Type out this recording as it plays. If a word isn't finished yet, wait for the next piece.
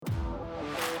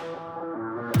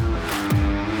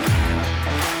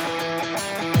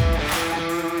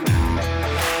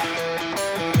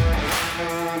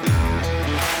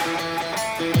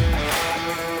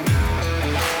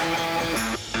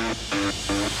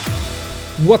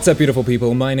What's up, beautiful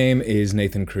people? My name is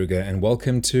Nathan Kruger, and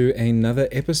welcome to another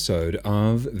episode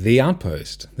of The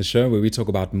Outpost, the show where we talk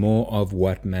about more of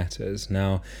what matters.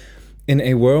 Now, in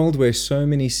a world where so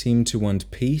many seem to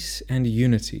want peace and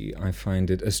unity, I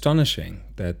find it astonishing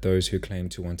that those who claim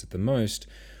to want it the most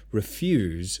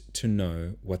refuse to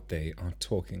know what they are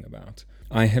talking about.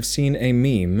 I have seen a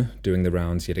meme doing the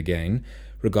rounds yet again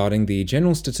regarding the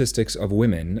general statistics of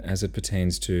women as it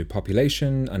pertains to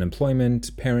population, unemployment,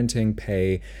 parenting,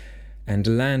 pay,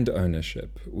 and land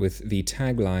ownership, with the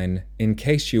tagline, "In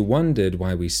case you wondered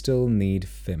why we still need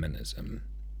feminism."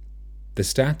 The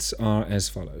stats are as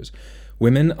follows.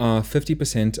 Women are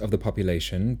 50% of the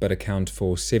population, but account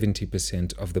for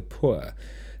 70% of the poor.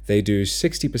 They do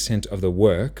 60% of the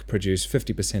work, produce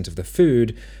 50% of the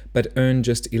food, but earn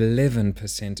just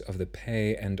 11% of the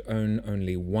pay and own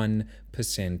only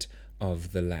 1%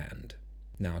 of the land.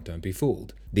 Now, don't be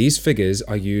fooled. These figures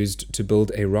are used to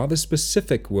build a rather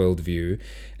specific worldview,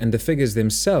 and the figures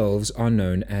themselves are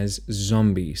known as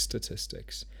zombie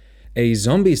statistics. A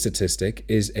zombie statistic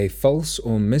is a false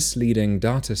or misleading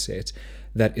data set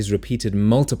that is repeated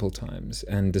multiple times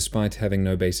and, despite having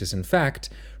no basis in fact,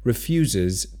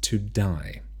 refuses to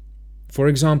die. For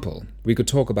example, we could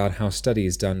talk about how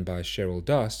studies done by Cheryl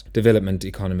Doss, development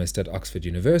economist at Oxford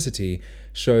University,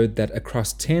 showed that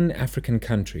across 10 African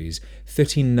countries,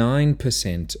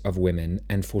 39% of women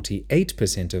and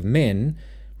 48% of men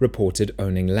reported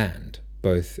owning land,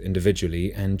 both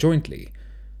individually and jointly,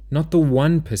 not the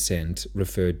 1%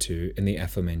 referred to in the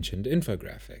aforementioned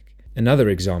infographic. Another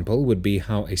example would be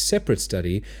how a separate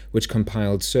study, which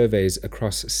compiled surveys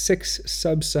across 6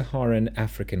 sub-Saharan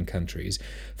African countries,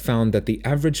 found that the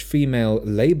average female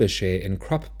labor share in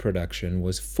crop production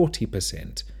was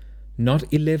 40%, not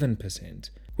 11%,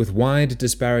 with wide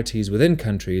disparities within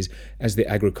countries, as the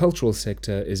agricultural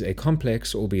sector is a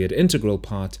complex, albeit integral,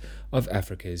 part of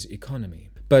Africa's economy.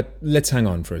 But let's hang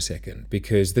on for a second,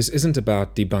 because this isn't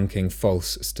about debunking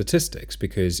false statistics,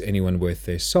 because anyone worth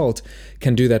their salt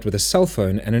can do that with a cell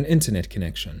phone and an internet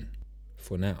connection.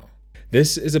 For now.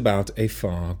 This is about a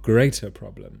far greater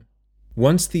problem.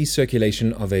 Once the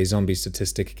circulation of a zombie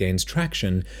statistic gains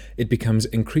traction, it becomes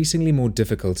increasingly more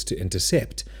difficult to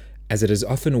intercept, as it is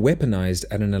often weaponized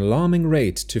at an alarming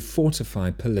rate to fortify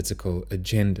political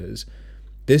agendas.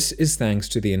 This is thanks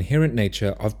to the inherent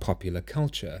nature of popular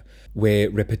culture, where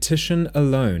repetition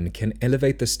alone can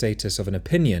elevate the status of an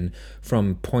opinion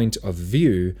from point of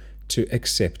view to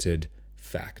accepted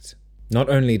fact. Not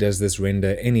only does this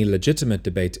render any legitimate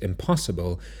debate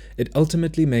impossible, it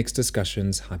ultimately makes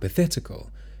discussions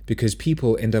hypothetical, because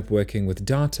people end up working with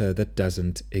data that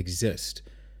doesn't exist.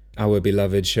 Our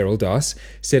beloved Cheryl Doss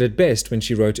said it best when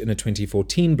she wrote in a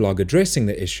 2014 blog addressing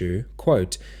the issue,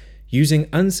 quote, "Using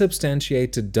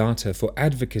unsubstantiated data for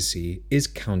advocacy is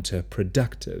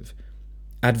counterproductive.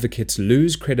 Advocates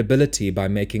lose credibility by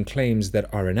making claims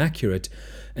that are inaccurate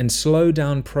and slow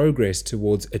down progress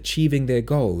towards achieving their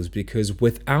goals because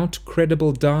without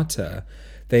credible data,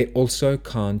 they also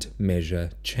can't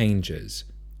measure changes."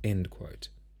 End quote.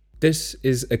 This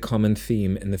is a common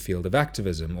theme in the field of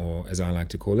activism, or as I like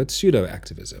to call it,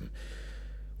 pseudo-activism.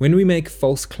 When we make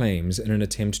false claims in an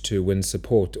attempt to win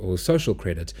support or social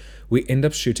credit, we end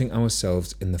up shooting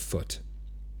ourselves in the foot.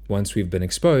 Once we've been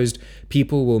exposed,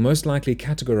 people will most likely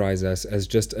categorize us as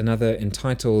just another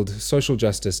entitled social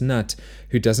justice nut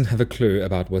who doesn't have a clue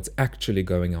about what's actually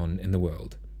going on in the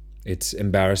world. It's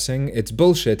embarrassing, it's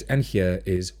bullshit, and here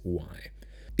is why.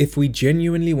 If we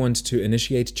genuinely want to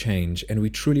initiate change and we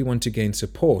truly want to gain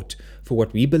support for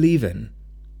what we believe in,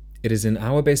 it is in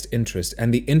our best interest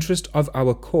and the interest of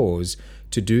our cause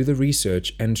to do the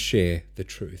research and share the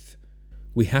truth.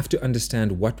 We have to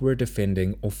understand what we're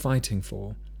defending or fighting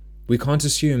for. We can't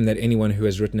assume that anyone who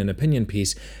has written an opinion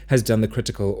piece has done the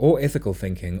critical or ethical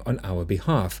thinking on our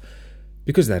behalf,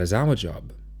 because that is our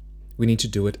job. We need to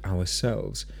do it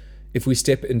ourselves. If we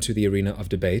step into the arena of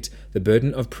debate, the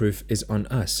burden of proof is on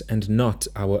us and not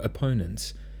our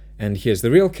opponents. And here's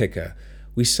the real kicker.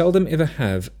 We seldom ever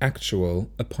have actual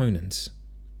opponents.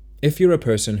 If you're a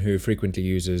person who frequently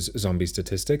uses zombie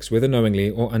statistics, whether knowingly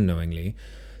or unknowingly,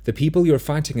 the people you're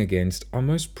fighting against are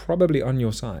most probably on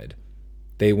your side.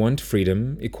 They want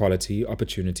freedom, equality,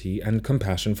 opportunity, and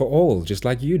compassion for all, just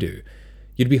like you do.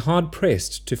 You'd be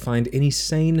hard-pressed to find any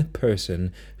sane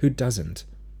person who doesn't.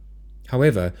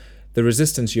 However, the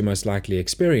resistance you most likely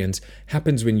experience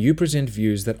happens when you present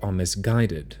views that are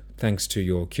misguided, thanks to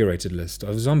your curated list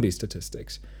of zombie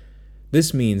statistics.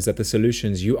 This means that the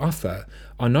solutions you offer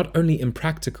are not only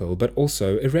impractical but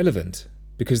also irrelevant,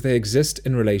 because they exist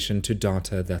in relation to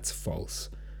data that's false.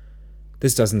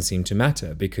 This doesn't seem to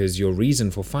matter because your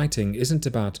reason for fighting isn't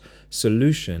about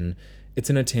solution, it's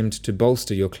an attempt to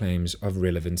bolster your claims of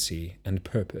relevancy and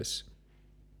purpose.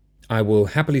 I will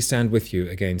happily stand with you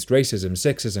against racism,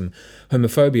 sexism,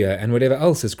 homophobia, and whatever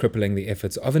else is crippling the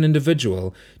efforts of an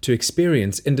individual to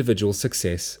experience individual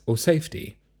success or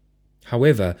safety.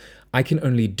 However, I can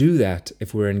only do that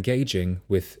if we're engaging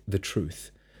with the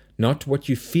truth. Not what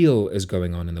you feel is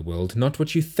going on in the world, not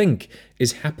what you think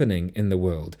is happening in the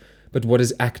world, but what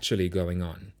is actually going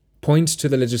on. Point to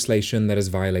the legislation that is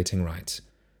violating rights.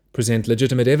 Present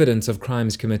legitimate evidence of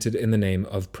crimes committed in the name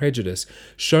of prejudice.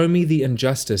 Show me the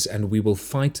injustice and we will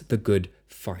fight the good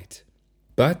fight.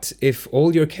 But if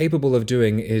all you're capable of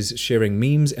doing is sharing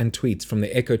memes and tweets from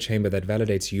the echo chamber that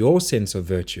validates your sense of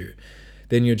virtue,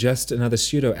 then you're just another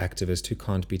pseudo-activist who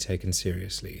can't be taken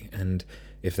seriously. And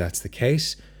if that's the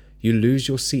case, you lose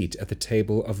your seat at the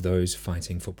table of those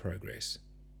fighting for progress.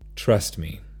 Trust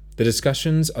me, the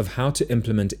discussions of how to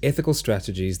implement ethical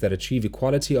strategies that achieve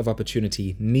equality of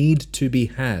opportunity need to be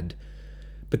had,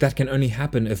 but that can only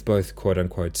happen if both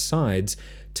quote-unquote sides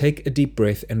take a deep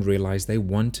breath and realize they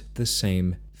want the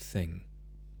same thing.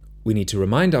 We need to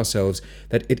remind ourselves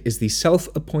that it is the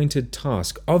self-appointed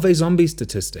task of a zombie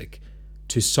statistic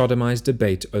to sodomize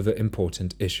debate over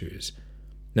important issues.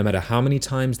 No matter how many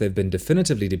times they've been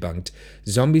definitively debunked,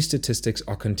 zombie statistics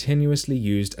are continuously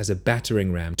used as a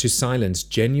battering ram to silence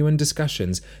genuine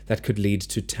discussions that could lead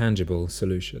to tangible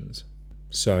solutions.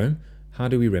 So, how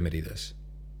do we remedy this?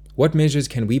 What measures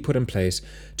can we put in place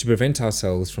to prevent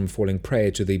ourselves from falling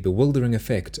prey to the bewildering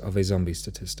effect of a zombie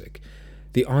statistic?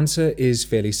 The answer is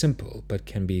fairly simple, but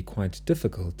can be quite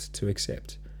difficult to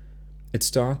accept. It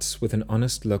starts with an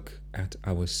honest look at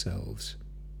ourselves.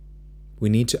 We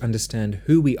need to understand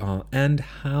who we are and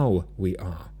how we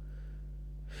are.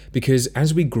 Because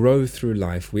as we grow through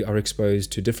life, we are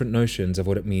exposed to different notions of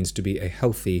what it means to be a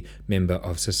healthy member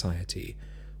of society.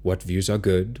 What views are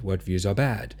good, what views are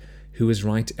bad, who is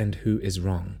right and who is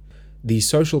wrong. The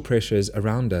social pressures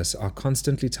around us are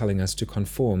constantly telling us to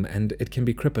conform, and it can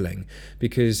be crippling,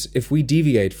 because if we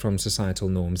deviate from societal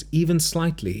norms even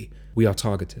slightly, we are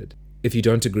targeted. If you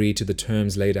don't agree to the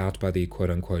terms laid out by the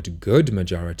quote-unquote good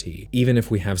majority, even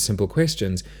if we have simple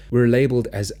questions, we're labeled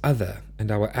as other, and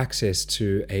our access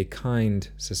to a kind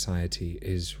society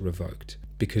is revoked,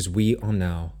 because we are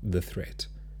now the threat.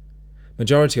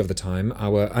 Majority of the time,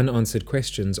 our unanswered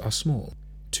questions are small,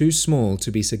 too small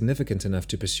to be significant enough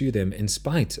to pursue them in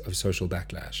spite of social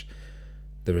backlash.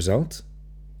 The result?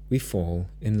 We fall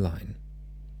in line.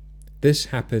 This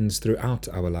happens throughout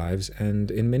our lives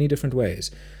and in many different ways.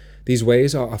 These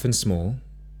ways are often small.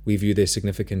 We view their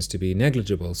significance to be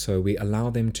negligible, so we allow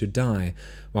them to die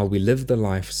while we live the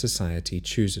life society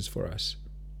chooses for us.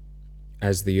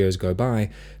 As the years go by,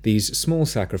 these small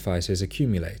sacrifices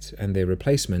accumulate, and their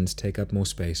replacements take up more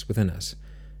space within us.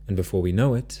 And before we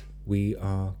know it, we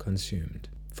are consumed.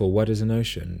 For what is an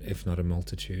ocean, if not a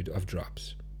multitude of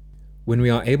drops? When we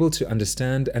are able to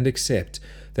understand and accept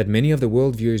that many of the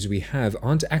worldviews we have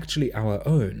aren't actually our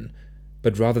own,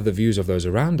 but rather the views of those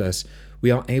around us, we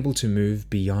are able to move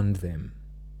beyond them.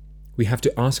 We have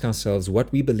to ask ourselves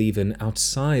what we believe in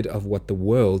outside of what the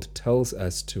world tells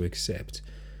us to accept.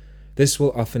 This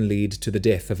will often lead to the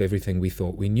death of everything we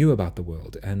thought we knew about the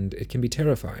world, and it can be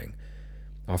terrifying.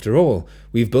 After all,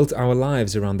 we've built our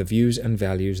lives around the views and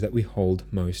values that we hold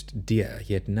most dear,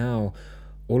 yet now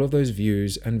all of those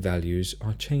views and values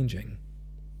are changing.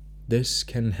 This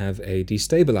can have a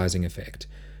destabilizing effect,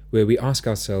 where we ask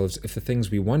ourselves if the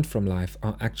things we want from life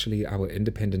are actually our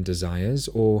independent desires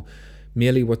or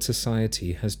merely what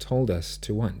society has told us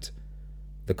to want.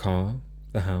 The car,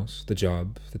 the house, the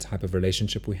job, the type of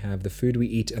relationship we have, the food we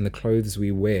eat, and the clothes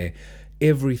we wear,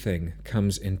 everything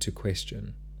comes into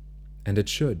question. And it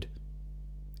should.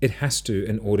 It has to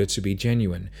in order to be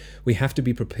genuine. We have to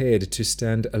be prepared to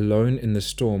stand alone in the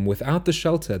storm without the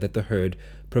shelter that the herd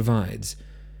provides,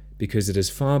 because it is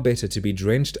far better to be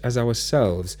drenched as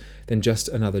ourselves than just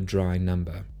another dry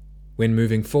number. When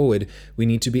moving forward, we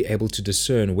need to be able to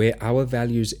discern where our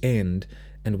values end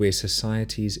and where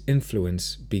society's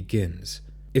influence begins.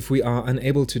 If we are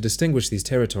unable to distinguish these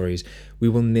territories, we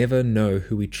will never know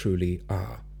who we truly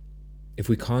are. If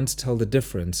we can't tell the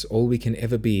difference, all we can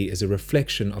ever be is a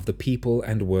reflection of the people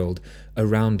and world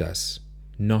around us,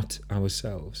 not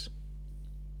ourselves.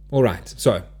 All right,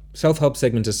 so self-help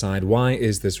segment aside, why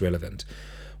is this relevant?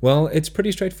 Well, it's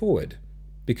pretty straightforward.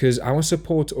 Because our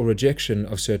support or rejection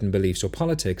of certain beliefs or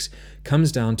politics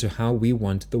comes down to how we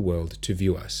want the world to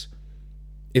view us.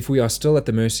 If we are still at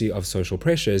the mercy of social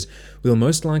pressures, we'll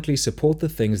most likely support the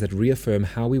things that reaffirm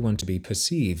how we want to be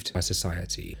perceived by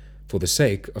society, for the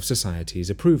sake of society's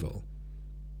approval.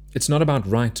 It's not about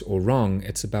right or wrong,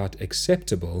 it's about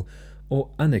acceptable or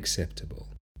unacceptable.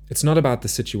 It's not about the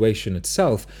situation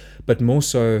itself, but more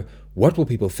so, what will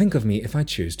people think of me if I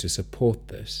choose to support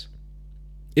this?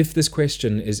 If this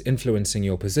question is influencing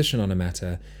your position on a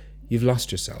matter, you've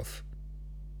lost yourself.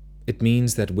 It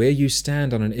means that where you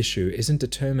stand on an issue isn't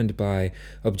determined by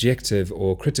objective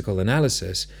or critical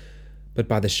analysis, but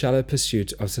by the shallow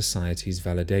pursuit of society's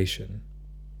validation.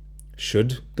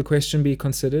 Should the question be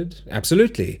considered?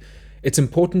 Absolutely. It's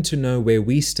important to know where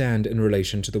we stand in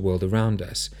relation to the world around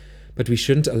us, but we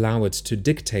shouldn't allow it to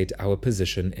dictate our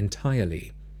position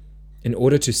entirely. In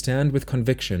order to stand with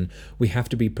conviction, we have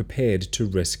to be prepared to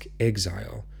risk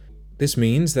exile. This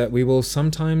means that we will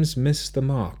sometimes miss the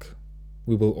mark.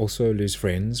 We will also lose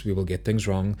friends, we will get things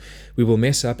wrong, we will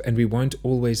mess up, and we won't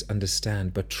always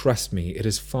understand. But trust me, it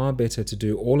is far better to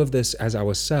do all of this as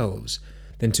ourselves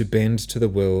than to bend to the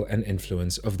will and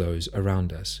influence of those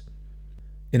around us.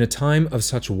 In a time of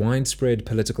such widespread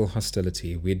political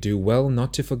hostility, we do well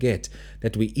not to forget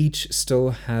that we each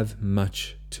still have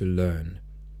much to learn.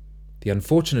 The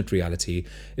unfortunate reality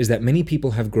is that many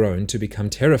people have grown to become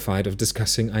terrified of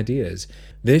discussing ideas.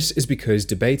 This is because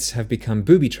debates have become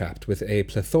booby-trapped with a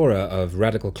plethora of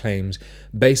radical claims,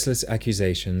 baseless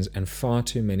accusations, and far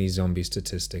too many zombie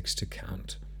statistics to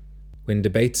count. When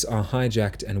debates are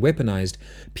hijacked and weaponized,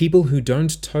 people who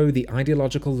don't toe the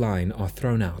ideological line are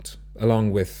thrown out, along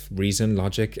with reason,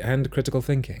 logic, and critical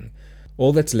thinking.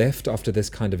 All that's left after this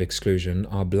kind of exclusion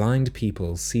are blind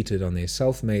people seated on their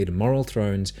self-made moral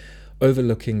thrones,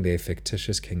 overlooking their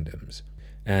fictitious kingdoms.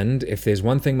 And if there's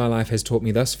one thing my life has taught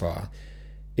me thus far,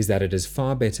 is that it is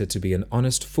far better to be an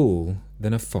honest fool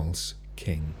than a false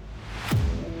king.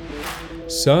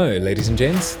 So, ladies and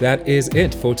gents, that is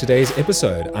it for today's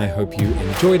episode. I hope you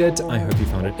enjoyed it. I hope you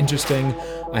found it interesting.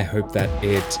 I hope that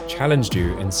it challenged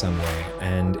you in some way.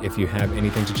 And if you have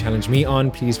anything to challenge me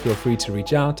on, please feel free to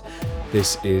reach out.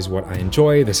 This is what I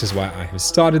enjoy. This is why I have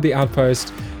started the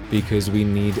Outpost, because we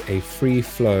need a free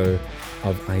flow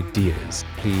of ideas.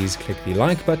 Please click the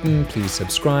like button, please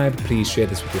subscribe, please share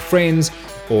this with your friends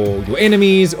or your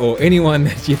enemies or anyone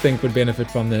that you think would benefit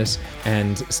from this,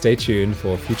 and stay tuned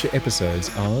for future episodes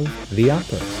of The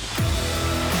Outpost.